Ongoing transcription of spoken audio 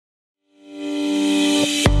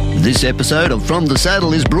This episode of From the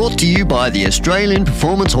Saddle is brought to you by the Australian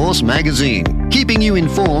Performance Horse Magazine, keeping you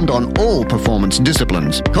informed on all performance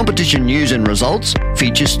disciplines, competition news and results,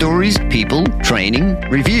 feature stories, people, training,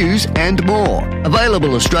 reviews and more.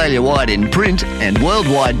 Available Australia-wide in print and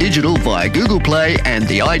worldwide digital via Google Play and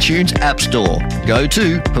the iTunes App Store. Go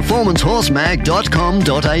to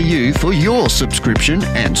performanceHorseMag.com.au for your subscription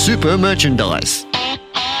and super merchandise.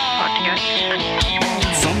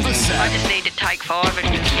 I just need to take 5 and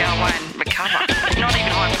go away and recover. It's not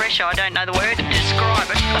even high pressure. I don't know the word to describe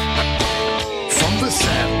it. From the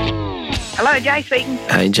Saddle. Hello, Jay speaking.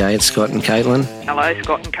 Hey Jay, it's Scott and Caitlin. Hello,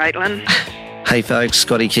 Scott and Caitlin. Hey folks,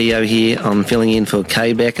 Scotty Keogh here. I'm filling in for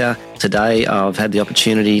Kay Becker. Today I've had the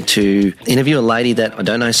opportunity to interview a lady that I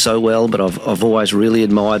don't know so well, but I've always really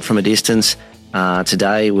admired from a distance.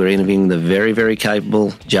 Today we're interviewing the very, very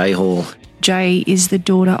capable Jay Hall. Jay is the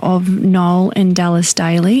daughter of Noel and Dallas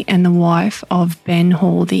Daly and the wife of Ben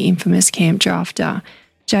Hall, the infamous camp drafter.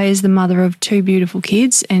 Jay is the mother of 2 beautiful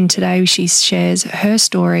kids, and today she shares her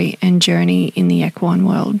story and journey in the equine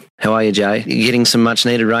world. How are you, Jay? You getting some much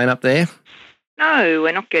needed rain up there? No,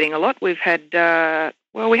 we're not getting a lot. We've had,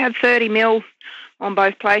 we had 30 mil on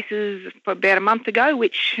both places for about a month ago,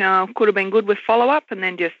 which could have been good with follow-up, and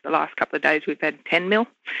then just the last couple of days we've had 10 mil.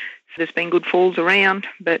 So there's been good falls around,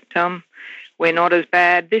 but we're not as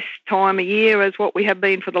bad this time of year as what we have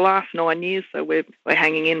been for the last 9 years, so we're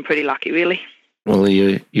hanging in pretty lucky, really. Well,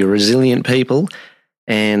 you're resilient people,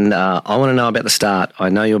 and I want to know about the start. I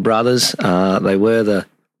know your brothers. They were the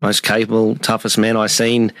most capable, toughest men I've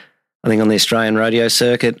seen, I think, on the Australian rodeo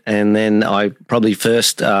circuit, and then I probably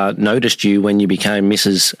first noticed you when you became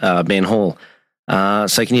Mrs. Ben Hall.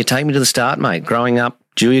 So can you take me to the start, mate? Growing up,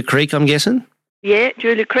 Julia Creek, I'm guessing? Yeah,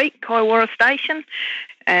 Julia Creek, Kaiwara Station,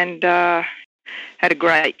 and had a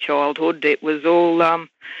great childhood. It was all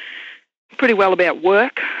pretty well about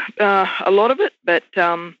work, a lot of it, but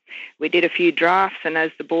we did a few drafts, and as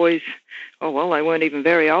the boys, they weren't even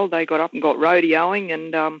very old, they got up and got rodeoing,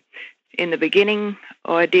 and in the beginning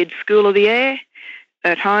I did School of the Air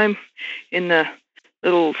at home in the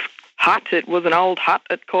little hut. It was an old hut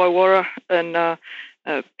at Kaiwara, and a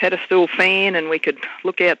pedestal fan, and we could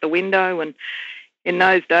look out the window, and in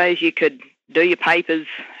those days you could do your papers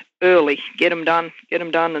early, get them done,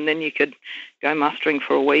 and then you could go mustering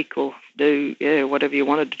for a week or do whatever you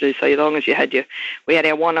wanted to do. So as long as we had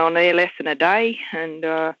our one on-air lesson a day, and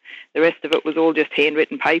the rest of it was all just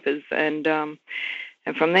handwritten papers. And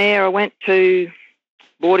from there I went to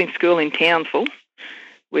boarding school in Townsville,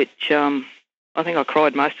 which I think I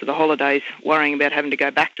cried most of the holidays worrying about having to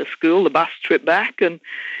go back to school, the bus trip back, and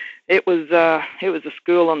it was a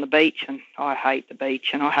school on the beach, and I hate the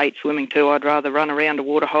beach, and I hate swimming too. I'd rather run around a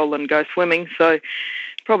waterhole than go swimming, so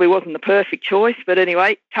probably wasn't the perfect choice. But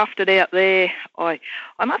anyway, toughed it out there. I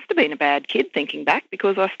must have been a bad kid thinking back,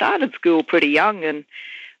 because I started school pretty young, and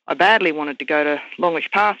I badly wanted to go to Longreach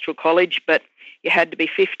Pastoral College, but you had to be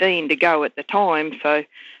 15 to go at the time, so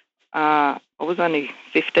I was only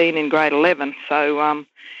 15 in grade 11. So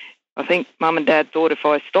I think Mum and Dad thought if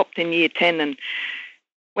I stopped in year 10 and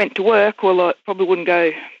went to work, I probably wouldn't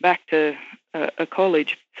go back to a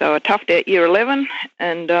college. So I toughed out year 11,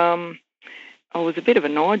 and I was a bit of a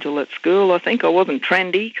Nigel at school. I think I wasn't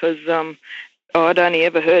trendy, because I'd only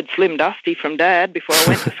ever heard Slim Dusty from Dad before I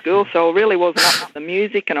went to school, so I really wasn't up with the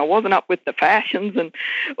music, and I wasn't up with the fashions, and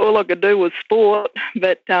all I could do was sport.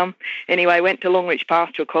 But anyway, went to Longreach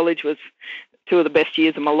Pastoral College. Was 2 of the best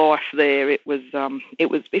years of my life there. It was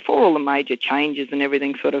before all the major changes and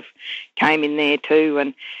everything sort of came in there too,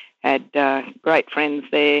 and had great friends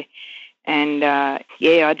there. And I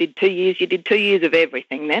did 2 years. You did 2 years of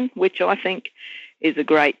everything then, which I think is a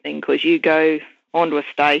great thing, because you go onto a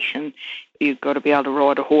station, you've got to be able to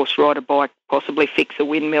ride a horse, ride a bike, possibly fix a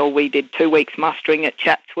windmill. We did 2 weeks mustering at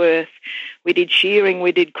Chatsworth. We did shearing,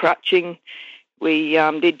 we did crutching, we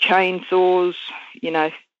did chainsaws,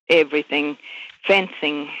 everything,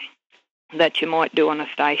 fencing that you might do on a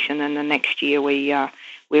station. And the next year we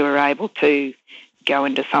were able to go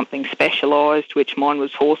into something specialised, which mine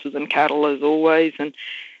was horses and cattle as always, and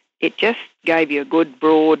it just gave you a good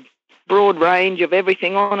broad range of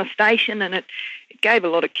everything on a station, and it gave a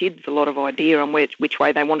lot of kids a lot of idea on which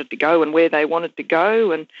way they wanted to go and where they wanted to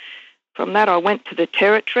go. And from that I went to the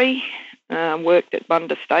Territory, worked at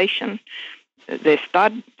Bunda Station, their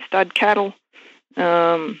stud cattle,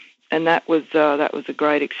 and that was a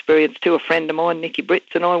great experience too. A friend of mine, Nicky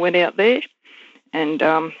Britz, and I went out there and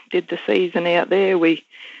did the season out there. We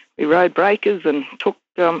rode breakers and took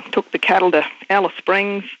the cattle to Alice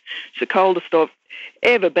Springs. It's the coldest I've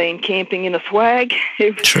ever been camping in a swag.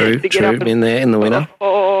 True, in there in the winter.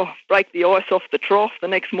 Break the ice off the trough the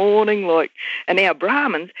next morning. And our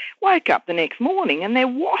Brahmins woke up the next morning and they're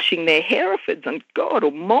washing their Herefords, and God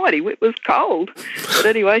almighty, it was cold. But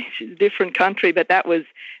anyway, it's a different country, but that was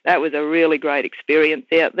a really great experience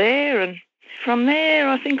out there. And from there,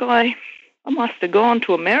 I think I must have gone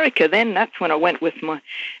to America then. That's when I went with my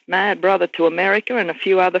mad brother to America and a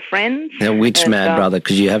few other friends. Now, which mad brother?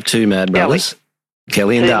 Because you have two mad brothers.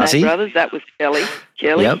 Kelly and Darcy. Mad brothers, that was Kelly.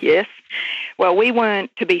 Yep. Yes. Well, we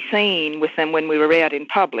weren't to be seen with them when we were out in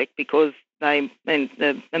public because the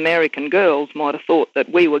American girls might have thought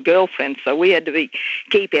that we were girlfriends, so we had to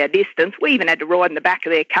keep our distance. We even had to ride in the back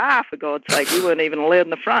of their car, for God's sake. We weren't even allowed in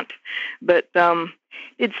the front. But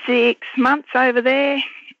did 6 months over there.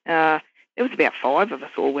 There was about 5 of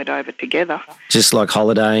us all went over together. Just like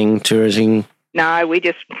holidaying, touring? No,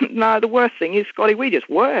 the worst thing is, Scotty, we just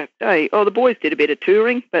worked, eh? Oh, the boys did a bit of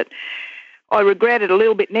touring, but I regret it a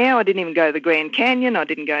little bit now. I didn't even go to the Grand Canyon.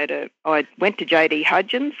 I went to J.D.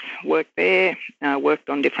 Hudgens, worked there, worked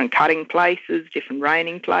on different cutting places, different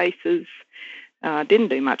reining places. Didn't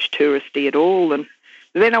do much touristy at all. And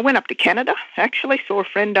then I went up to Canada, actually, saw a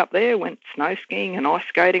friend up there, went snow skiing and ice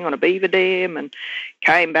skating on a beaver dam, and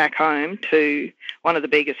came back home to one of the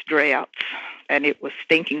biggest droughts. And it was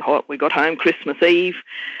stinking hot. We got home Christmas Eve,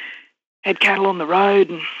 had cattle on the road,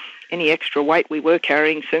 and any extra weight we were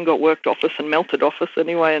carrying soon got worked off us and melted off us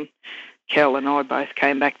anyway. And Kel and I both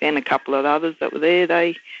came back then, a couple of others that were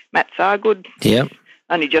there. Matt Sargood,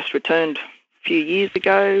 only just returned a few years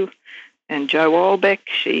ago, and Joe Wildbeck,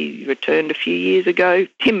 she returned a few years ago.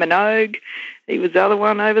 Tim Minogue, he was the other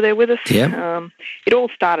one over there with us. Yeah. It all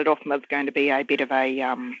started off as going to be a bit of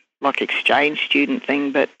a exchange student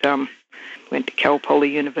thing, but went to Cal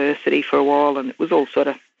Poly University for a while, and it was all sort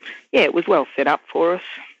of, it was well set up for us.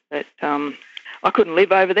 But I couldn't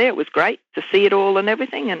live over there. It was great to see it all and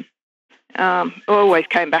everything, and I always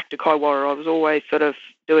came back to Kaiwara. I was always sort of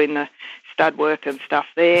doing the stud work and stuff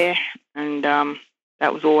there, and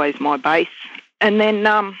that was always my base. And then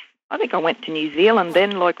I think I went to New Zealand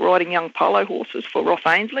then, riding young polo horses for Ross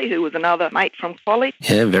Ainsley, who was another mate from college.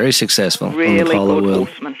 Yeah, very successful. Really good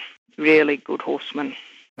horseman. Really good horseman.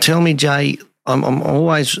 Tell me, Jay, I'm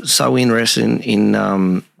always so interested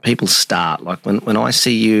in people's start. Like when I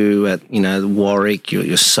see you at Warwick,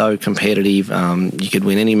 you're so competitive. You could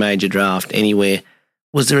win any major draft anywhere.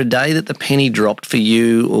 Was there a day that the penny dropped for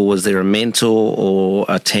you, or was there a mentor or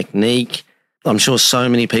a technique? I'm sure so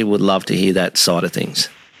many people would love to hear that side of things.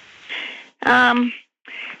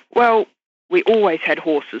 Well, we always had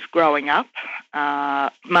horses growing up.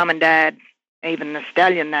 Mum and Dad, even the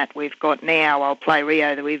stallion that we've got now, I'll Play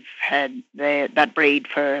Rio, that we've had that breed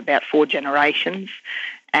for about 4 generations.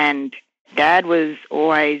 And Dad was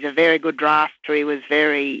always a very good drafter. He was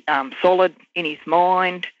very solid in his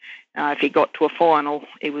mind. If he got to a final,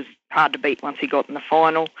 he was hard to beat once he got in the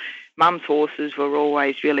final. Mum's horses were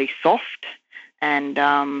always really soft, and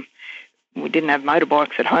we didn't have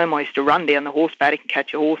motorbikes at home. I used to run down the horse paddock and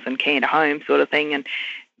catch a horse and canter home sort of thing. And,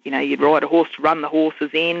 you'd ride a horse to run the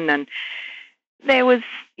horses in. And there was,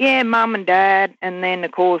 Mum and Dad. And then,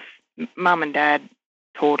 of course, Mum and Dad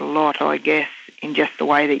taught a lot, I guess, in just the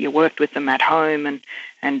way that you worked with them at home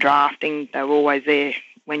and drafting. They were always there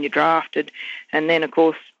when you drafted. And then, of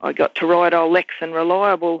course, I got to ride old Lex and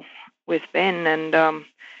Reliable with Ben. And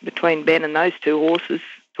between Ben and those two horses,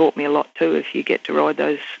 taught me a lot too, if you get to ride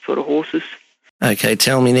those sort of horses. Okay,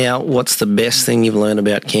 tell me now, what's the best thing you've learned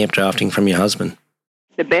about camp drafting from your husband?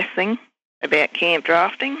 The best thing about camp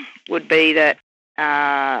drafting would be that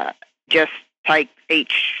just take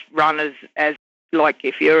each run as like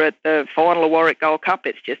if you're at the final of Warwick Gold Cup,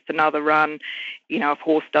 it's just another run. If a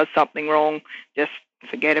horse does something wrong, just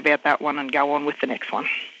forget about that one and go on with the next one.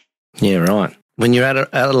 Yeah, right. When you're at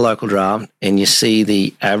a local draft and you see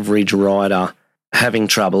the average rider having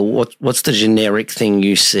trouble, what's the generic thing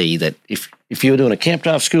you see that if you were doing a camp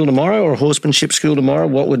draft school tomorrow or a horsemanship school tomorrow,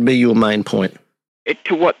 what would be your main point?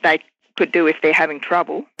 To what they could do if they're having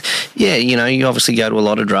trouble? Yeah, you obviously go to a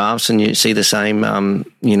lot of drafts and you see the same,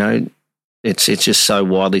 it's just so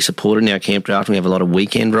widely supported now, camp drafting. We have a lot of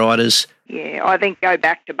weekend riders. Yeah, I think go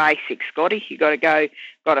back to basics, Scotty. You got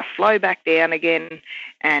to slow back down again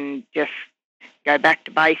and just go back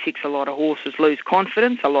to basics. A lot of horses lose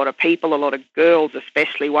confidence. A lot of people, a lot of girls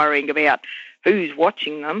especially, worrying about who's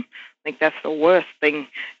watching them. I think that's the worst thing.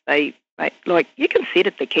 They you can sit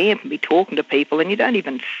at the camp and be talking to people and you don't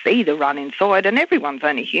even see the run inside, and everyone's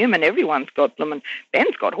only human. Everyone's got them, and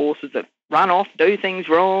Ben's got horses that run off, do things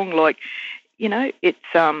wrong.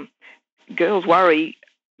 It's girls worry,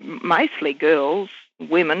 mostly girls,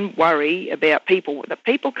 women worry about people. The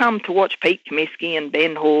people come to watch Pete Comiskey and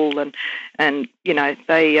Ben Hall, and you know,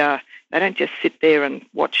 they don't just sit there and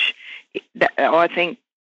watch. I think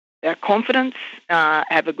confidence,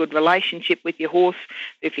 have a good relationship with your horse.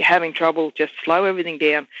 If you're having trouble, just slow everything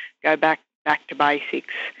down, go back to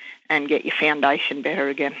basics, and get your foundation better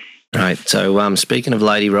again. Right. So speaking of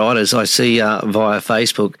lady riders, I see via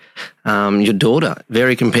Facebook your daughter,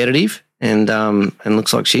 very competitive, and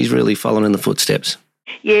looks like she's really following in the footsteps.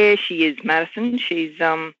 Yeah, she is, Madison. She's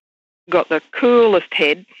got the coolest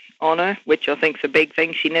head on her, which I think's a big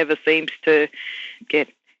thing. She never seems to get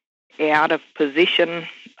out of position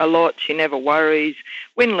a lot. She never worries.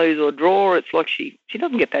 Win, lose or draw, it's like she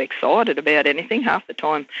doesn't get that excited about anything. Half the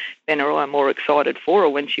time, Ben or I are more excited for her.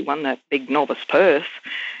 When she won that big novice purse,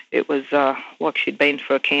 it was like she'd been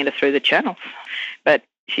for a canter through the channels. But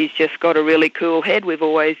she's just got a really cool head. We've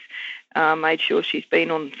always made sure she's been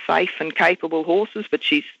on safe and capable horses, but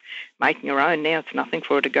she's making her own now. It's nothing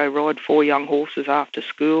for her to go ride 4 young horses after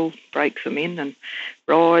school, breaks them in and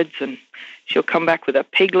rides, and she'll come back with a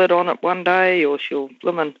piglet on it one day, or she'll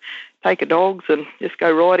take her dogs and just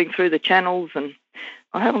go riding through the channels. And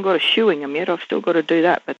I haven't got a shoeing them yet. I've still got to do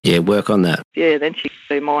that. But yeah, work on that. Yeah, then she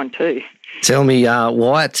can do mine too. Tell me,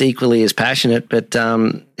 Wyatt's equally as passionate, but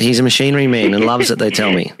he's a machinery man and loves it, they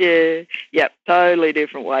tell me. Yeah, yep, totally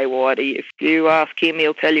different way, Whitey. If you ask him,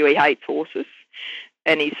 he'll tell you he hates horses.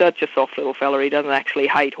 And he's such a soft little fella. He doesn't actually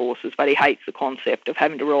hate horses, but he hates the concept of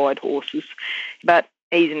having to ride horses. But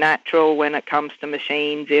he's natural when it comes to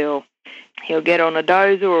machines. He'll get on a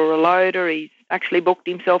dozer or a loader. He's actually booked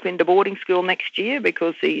himself into boarding school next year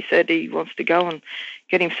because he said he wants to go and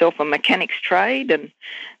get himself a mechanic's trade. And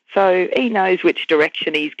so he knows which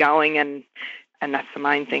direction he's going, and that's the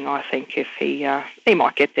main thing, I think. If he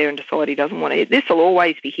might get there and decide he doesn't want to. This will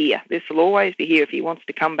always be here. This will always be here if he wants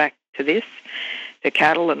to come back to this, to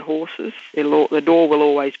cattle and horses. The door will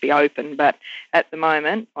always be open. But at the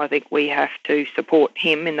moment, I think we have to support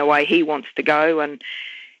him in the way he wants to go. And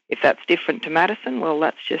if that's different to Madison, well,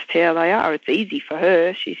 that's just how they are. It's easy for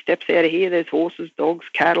her. She steps out of here, there's horses, dogs,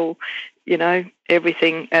 cattle, you know,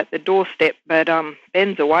 everything at the doorstep. But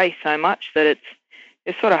Ben's away so much that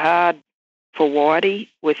it's sort of hard for Whitey.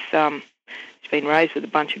 He's been raised with a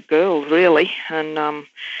bunch of girls, really, and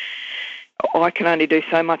I can only do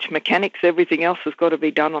so much mechanics. Everything else has got to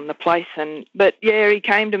be done on the place. But yeah, he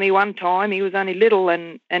came to me one time. He was only little,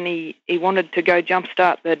 and he wanted to go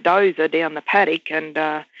jumpstart the dozer down the paddock,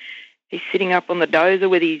 and he's sitting up on the dozer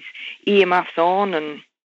with his earmuffs on, and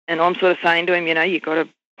I'm sort of saying to him, you know, you've got to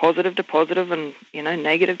positive to positive and, you know,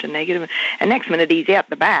 negative to negative. And next minute he's out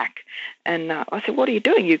the back. And I said, what are you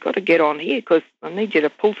doing? You've got to get on here because I need you to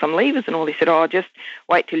pull some levers and all. He said, just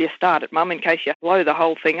wait till you start it, Mum, in case you blow the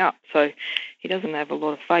whole thing up. So he doesn't have a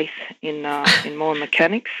lot of faith in my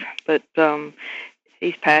mechanics, but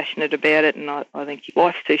he's passionate about it, and I think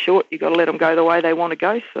life's too short. You've got to let them go the way they want to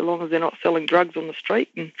go, so long as they're not selling drugs on the street,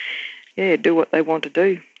 and, yeah, do what they want to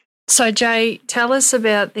do. So, Jay, tell us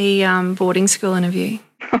about the boarding school interview.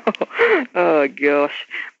 Oh, gosh.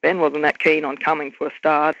 Ben wasn't that keen on coming for a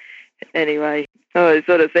start. Anyway, I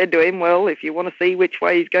sort of said to him, well, if you want to see which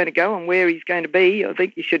way he's going to go and where he's going to be, I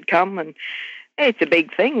think you should come. And it's a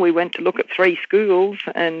big thing. We went to look at 3 schools,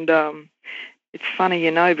 and it's funny,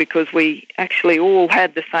 you know, because we actually all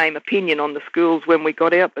had the same opinion on the schools when we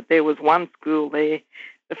got out, but there was one school there.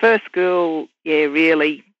 The first school, yeah,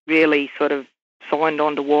 really, really sort of signed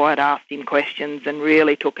on to Wyatt, asked him questions and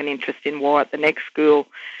really took an interest in Wyatt. The next school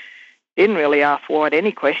didn't really ask Wyatt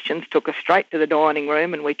any questions, took us straight to the dining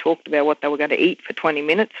room, and we talked about what they were going to eat for 20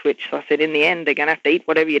 minutes, which I said in the end they're going to have to eat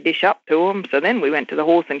whatever you dish up to them. So then we went to the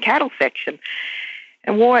horse and cattle section,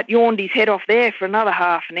 and Wyatt yawned his head off there for another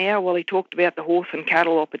half an hour while he talked about the horse and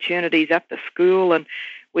cattle opportunities at the school, and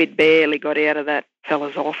we'd barely got out of that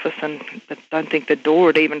fella's office, and I don't think the door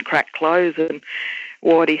had even cracked close. And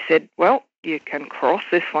Whitey said, well, you can cross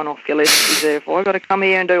this one off your list. He said, if I've got to come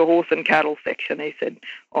here and do a horse and cattle section, he said,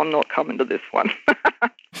 I'm not coming to this one.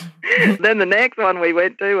 Then the next one we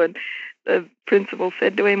went to, and the principal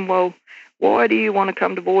said to him, well, why do you want to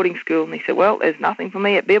come to boarding school? And he said, well, there's nothing for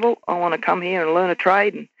me at Bibble. I want to come here and learn a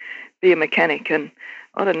trade and be a mechanic. And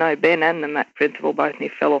I don't know, Ben and that principal both near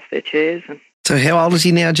fell off their chairs. And so how old is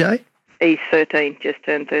he now, Jay? He's 13, just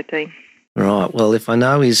turned 13. Right. Well, if I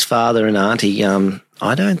know his father and auntie,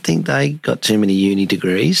 I don't think they got too many uni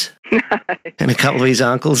degrees. No. And a couple of his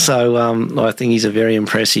uncles. So I think he's a very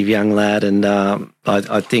impressive young lad. And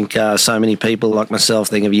I think so many people like myself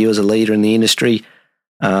think of you as a leader in the industry.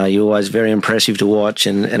 You're always very impressive to watch,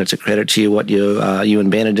 and it's a credit to you what you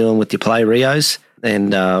and Ben are doing with your Play Rios.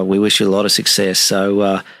 And we wish you a lot of success.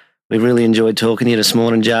 So We really enjoyed talking to you this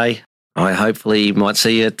morning, Jay. I hopefully might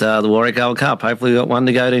see you at the Warwick Gold Cup. Hopefully we've got one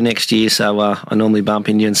to go to next year, so I normally bump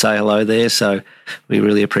into you and say hello there, so we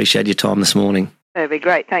really appreciate your time this morning. That'd be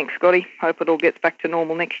great. Thanks, Scotty. Hope it all gets back to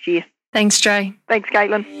normal next year. Thanks, Jay. Thanks,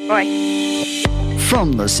 Caitlin. Bye.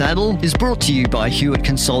 From the Saddle is brought to you by Hewitt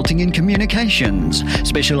Consulting and Communications,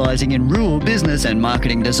 specialising in rural business and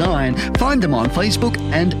marketing design. Find them on Facebook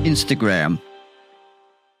and Instagram.